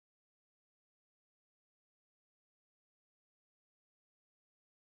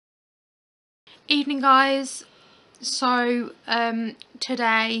Evening guys. So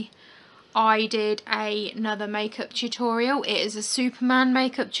today I did another makeup tutorial. It is a Superman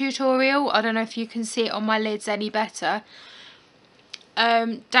makeup tutorial. I don't know if you can see it on my lids any better.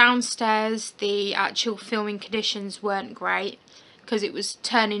 Downstairs the actual filming conditions weren't great because it was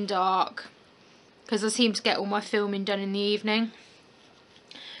turning dark, because I seem to get all my filming done in the evening.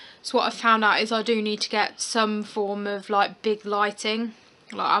 So what I found out is I do need to get some form of like big lighting.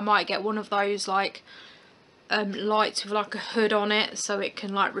 Like I might get one of those like lights with like a hood on it, so it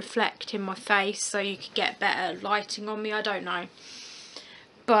can like reflect in my face, so you could get better lighting on me. I don't know,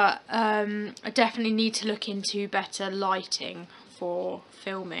 but I definitely need to look into better lighting for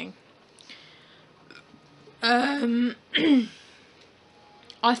filming. I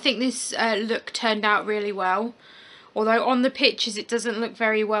think this look turned out really well, although on the pictures it doesn't look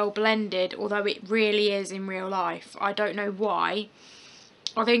very well blended, although it really is in real life. I don't know why.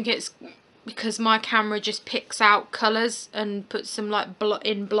 I think it's because my camera just picks out colours and puts them like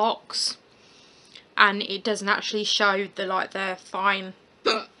in blocks, and it doesn't actually show the fine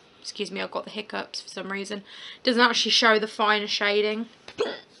excuse me, I've got the hiccups for some reason. It doesn't actually show the finer shading.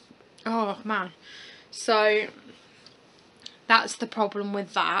 Oh man. So that's the problem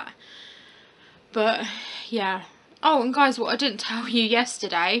with that. But yeah. Oh, and guys, what I didn't tell you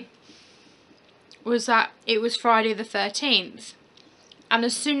yesterday was that it was Friday the 13th. And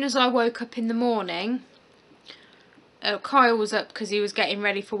as soon as I woke up in the morning, Kyle was up because he was getting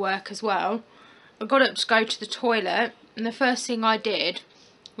ready for work as well. I got up to go to the toilet, and the first thing I did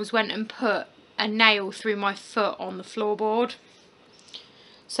was went and put a nail through my foot on the floorboard.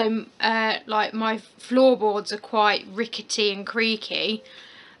 So like my floorboards are quite rickety and creaky,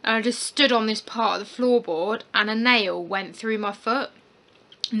 and I just stood on this part of the floorboard and a nail went through my foot.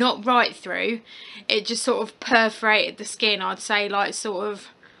 Not right through, it just sort of perforated the skin. I'd say like sort of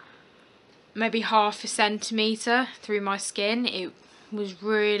maybe ½ centimetre through my skin. It was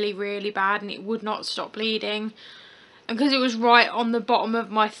really, really bad, and it would not stop bleeding. And because it was right on the bottom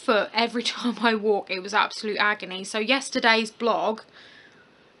of my foot, every time I walk it was absolute agony. So yesterday's vlog,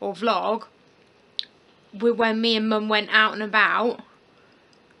 when me and Mum went out and about,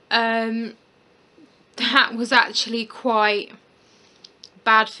 that was actually quite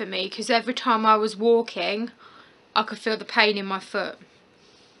bad for me, because every time I was walking I could feel the pain in my foot.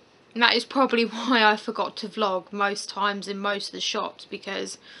 And that is probably why I forgot to vlog most times in most of the shots,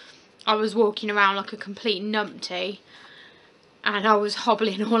 because I was walking around like a complete numpty and I was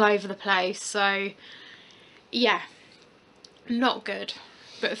hobbling all over the place. So yeah, not good,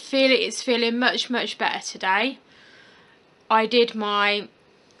 but it's feeling much better today. I did my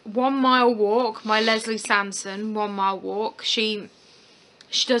 1 mile walk, my Leslie Sanson 1 mile walk. She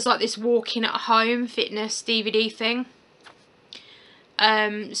does like this walking at home fitness DVD thing.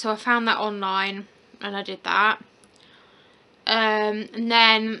 So I found that online and I did that. And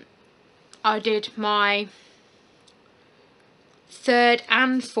then I did my 3rd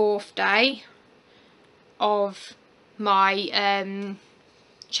and 4th day of my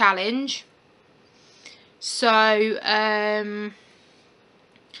challenge. So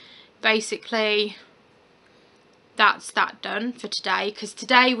basically that's that done for today, because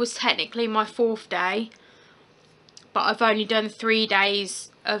today was technically my 4th day, but I've only done 3 days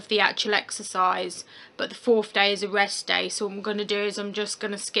of the actual exercise, but the 4th day is a rest day. So what I'm going to do is I'm just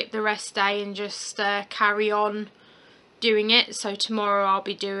going to skip the rest day and just carry on doing it. So tomorrow I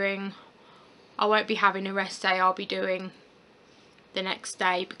won't be having a rest day, I'll be doing the next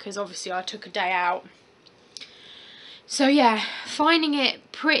day, because obviously I took a day out. So yeah, finding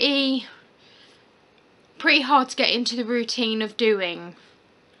it pretty hard to get into the routine of doing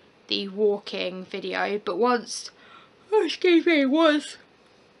the walking video, but once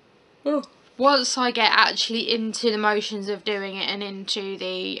I get actually into the motions of doing it and into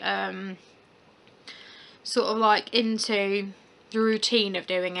the sort of like into the routine of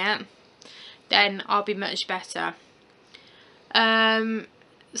doing it, then I'll be much better.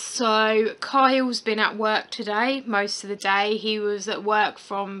 So Kyle's been at work today most of the day. He was at work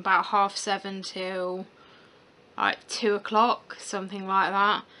from about 7:30 till like 2 o'clock, something like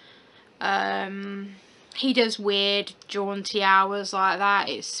that. He does weird jaunty hours like that.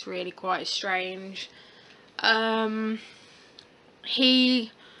 It's really quite strange.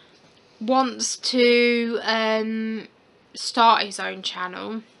 He wants to start his own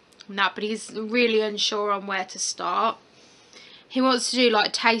channel now, but he's really unsure on where to start. He wants to do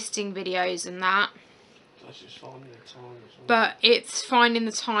like tasting videos and that. That's just finding the time. But it's finding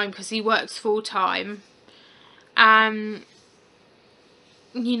the time, because he works full time.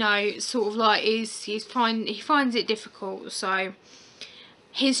 You know, sort of like he finds it difficult. So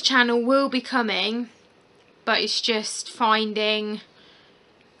his channel will be coming, but it's just finding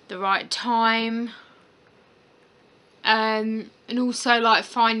the right time, and also like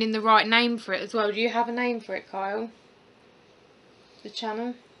finding the right name for it as well. Do you have a name for it, Kyle? The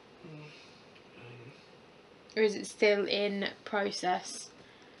channel? Or is it still in process?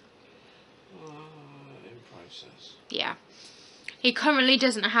 In process. Yeah. He currently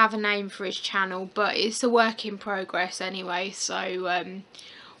doesn't have a name for his channel, but it's a work in progress anyway, so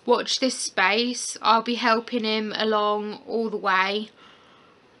watch this space. I'll be helping him along all the way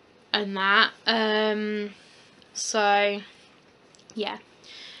and that. So yeah.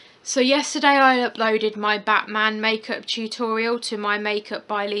 So yesterday I uploaded my Batman makeup tutorial to my Makeup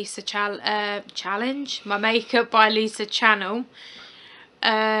by Lisa challenge, my Makeup by Lisa channel.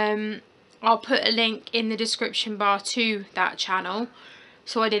 I'll put a link in the description bar to that channel.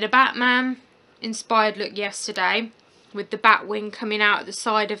 So I did a Batman inspired look yesterday with the bat wing coming out the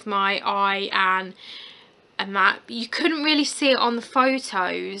side of my eye and that. You couldn't really see it on the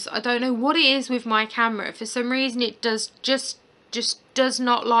photos. I don't know what it is with my camera. For some reason it just does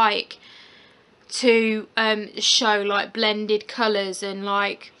not like to show like blended colours, and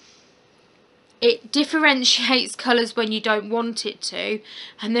like it differentiates colours when you don't want it to,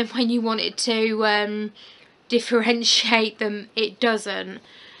 and then when you want it to differentiate them, it doesn't.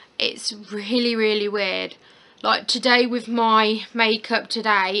 It's really weird. Like today with my makeup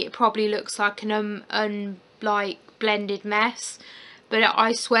today, it probably looks like an like blended mess, but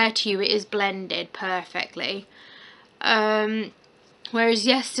I swear to you it is blended perfectly. Whereas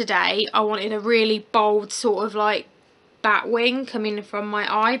yesterday I wanted a really bold sort of like bat wing coming from my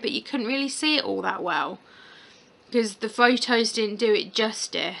eye, but you couldn't really see it all that well because the photos didn't do it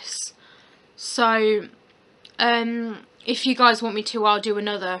justice. So if you guys want me to, I'll do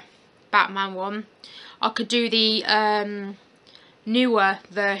another Batman one. I could do the newer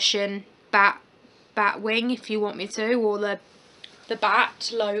version bat wing if you want me to, or the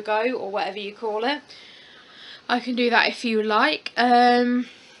bat logo or whatever you call it. I can do that if you like. I'm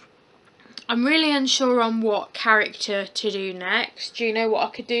really unsure on what character to do next. Do you know what I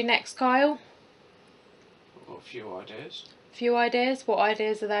could do next, Kyle? I've got a few ideas. Few ideas? What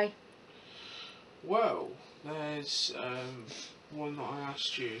ideas are they? Well, there's one that I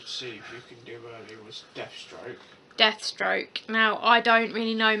asked you to see if you can do earlier was Deathstroke. Deathstroke. Now, I don't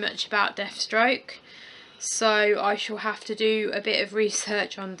really know much about Deathstroke, so I shall have to do a bit of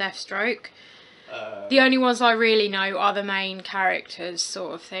research on Deathstroke. The only ones I really know are the main characters,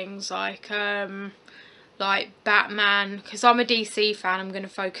 sort of things, like Batman, because I'm a DC fan. I'm going to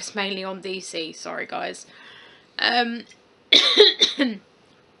focus mainly on DC, sorry guys.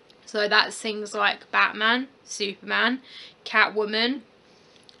 So that's things like Batman, Superman, Catwoman,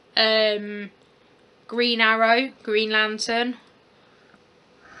 Green Arrow, Green Lantern,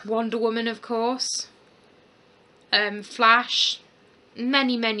 Wonder Woman of course, Flash,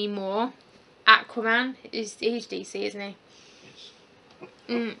 many more. Aquaman, he's DC, isn't he?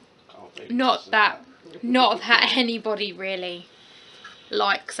 Yes. Not that anybody really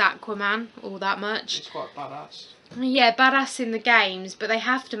likes Aquaman all that much. He's quite badass. Yeah, badass in the games, but they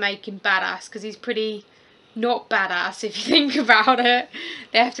have to make him badass because he's pretty not badass if you think about it.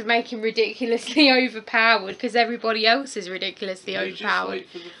 They have to make him ridiculously overpowered because everybody else is ridiculously overpowered.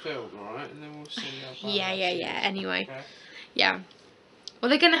 Just wait for the film, alright, and then we'll see how badass Yeah. Anyway, okay. Yeah. Well,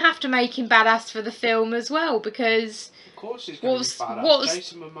 they're going to have to make him badass for the film as well, because of course he's going to be badass.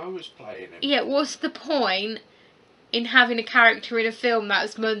 Jason Momoa's playing him. Yeah, what's the point in having a character in a film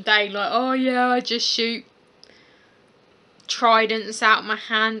that's mundane, like, oh yeah, I just shoot tridents out my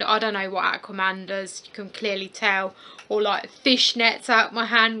hand. I don't know what Aquaman does, you can clearly tell. Or like fishnets out my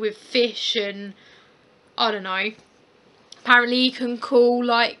hand with fish, and I don't know. Apparently he can call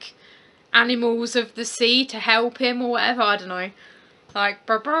like animals of the sea to help him or whatever, I don't know. Like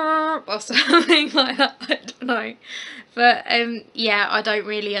burp, burp, or something like that, I don't know. But yeah, I don't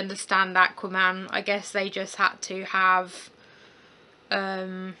really understand Aquaman. I guess they just had to have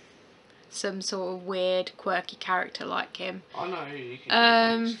some sort of weird, quirky character like him. I know who you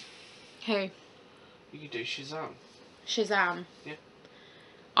can do next. Who? You could do Shazam. Shazam? Yeah.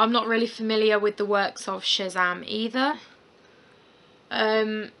 I'm not really familiar with the works of Shazam either.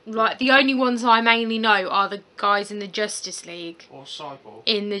 Like the only ones I mainly know are the guys in the Justice League. Or Cyborg.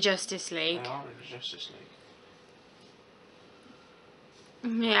 In the Justice League. They are in the Justice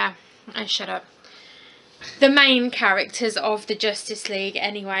League. Yeah, shut up. The main characters of the Justice League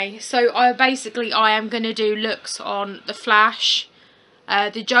anyway. So I am going to do looks on the Flash.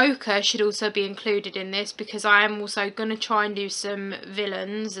 The Joker should also be included in this because I am also going to try and do some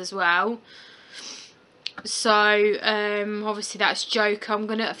villains as well. So obviously that's Joker.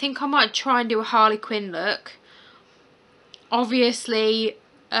 I think I might try and do a Harley Quinn look. Obviously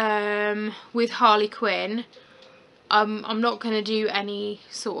with Harley Quinn, I'm not going to do any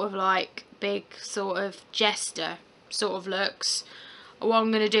sort of like big sort of jester sort of looks. What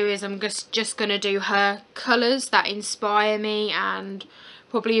I'm going to do is I'm just going to do her colours that inspire me, and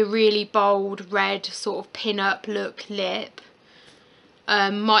probably a really bold red sort of pin-up look lip.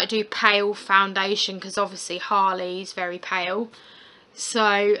 Might do pale foundation because obviously Harley's very pale. So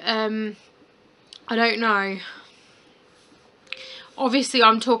I don't know. Obviously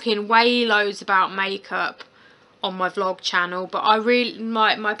I'm talking way loads about makeup on my vlog channel, but I really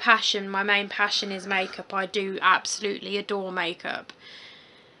my main passion is makeup. I do absolutely adore makeup.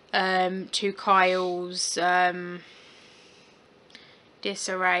 To Kyle's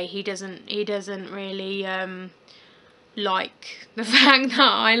disarray, he doesn't really like the fact that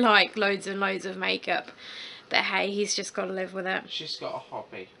I like loads and loads of makeup, but hey, he's just got to live with it. She's got a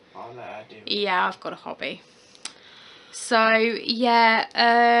hobby. I'll let her do it. Yeah, I've got a hobby. So yeah,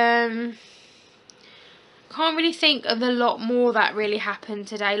 can't really think of a lot more that really happened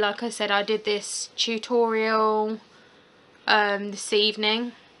today. Like I said, I did this tutorial this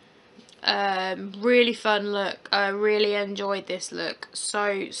evening. Really fun look. I really enjoyed this look.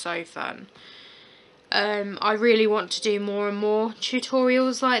 So fun. I really want to do more and more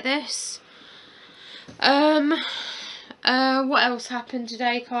tutorials like this. What else happened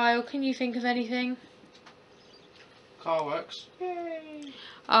today, Kyle? Can you think of anything? Car works. Yay!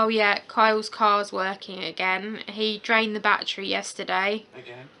 Oh yeah, Kyle's car's working again. He drained the battery yesterday.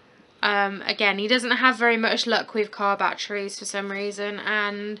 Again, he doesn't have very much luck with car batteries for some reason,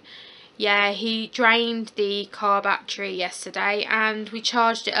 and yeah, he drained the car battery yesterday and we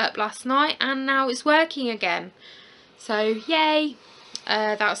charged it up last night and now it's working again. So yay,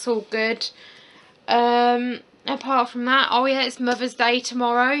 that's all good. Apart from that, oh yeah, it's Mother's Day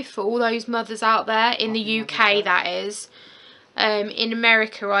tomorrow for all those mothers out there in the UK, that is. In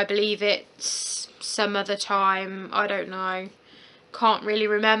America, I believe it's some other time. I don't know. Can't really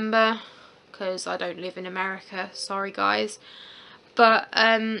remember because I don't live in America. Sorry, guys. But,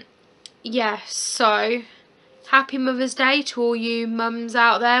 yeah, so happy Mother's Day to all you mums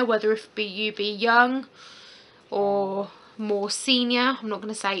out there, whether you be young or more senior. I'm not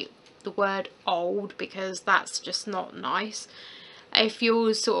going to say the word old because that's just not nice. If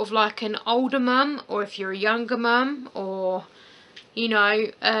you're sort of like an older mum, or if you're a younger mum, or you know,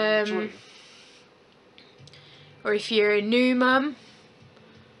 or if you're a new mum,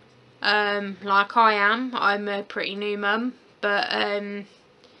 like I am. I'm a pretty new mum, but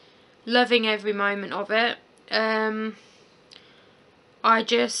loving every moment of it. I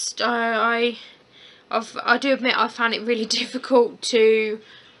do admit I found it really difficult to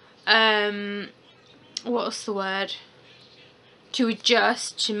what's the word, to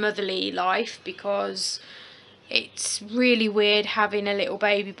adjust to motherly life, because it's really weird having a little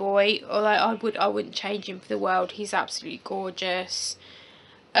baby boy. Although I wouldn't change him for the world. He's absolutely gorgeous.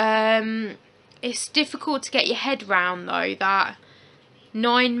 It's difficult to get your head round though that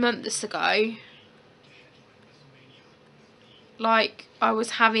 9 months ago, like, I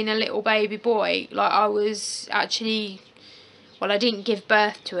was having a little baby boy. Like, I was actually, well, I didn't give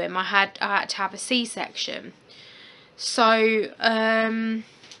birth to him. I had to have a C-section. So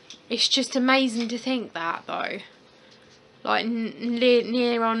it's just amazing to think that though, like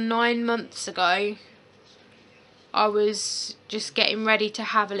near on 9 months ago, I was just getting ready to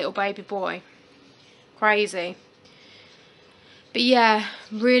have a little baby boy. Crazy. But yeah,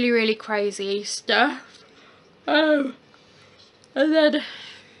 really crazy stuff. Oh, and then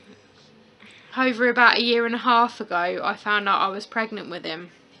over about 1.5 years ago, I found out I was pregnant with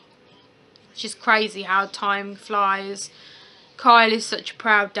him. It's just crazy how time flies. Kyle is such a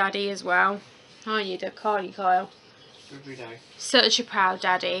proud daddy as well. Aren't you, Kyle? Every day. Such a proud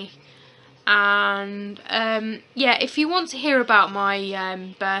daddy. And yeah, if you want to hear about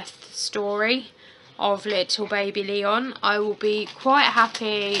my birth story of little baby Leon, I will be quite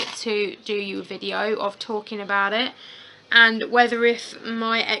happy to do you a video of talking about it, and whether if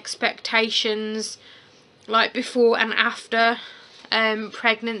my expectations, like before and after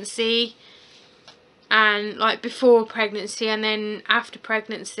pregnancy, and like before pregnancy and then after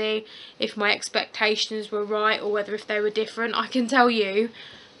pregnancy, if my expectations were right or whether if they were different. I can tell you,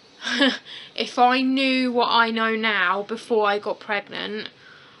 if I knew what I know now before I got pregnant,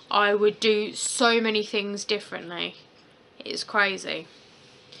 I would do so many things differently. It's crazy.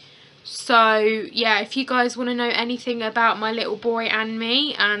 So yeah, if you guys want to know anything about my little boy and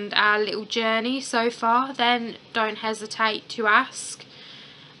me and our little journey so far, then don't hesitate to ask.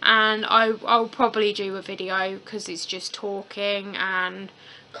 and I'll probably do a video because it's just talking, and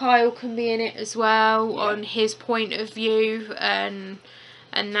Kyle can be in it as well, on his point of view, and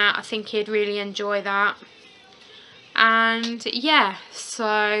that I think he'd really enjoy that. And yeah,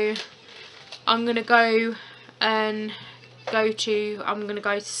 so I'm gonna go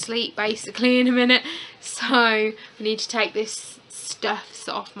to sleep basically in a minute, so I need to take this stuff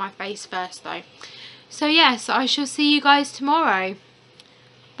off my face first though. So yes, I shall see you guys tomorrow.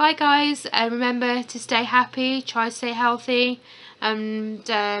 Bye guys, and remember to stay happy, try to stay healthy, and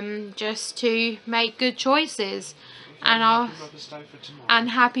just to make good choices. And Happy Mother's Day for tomorrow. And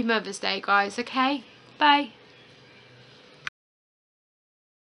happy Mother's Day guys, okay? Bye.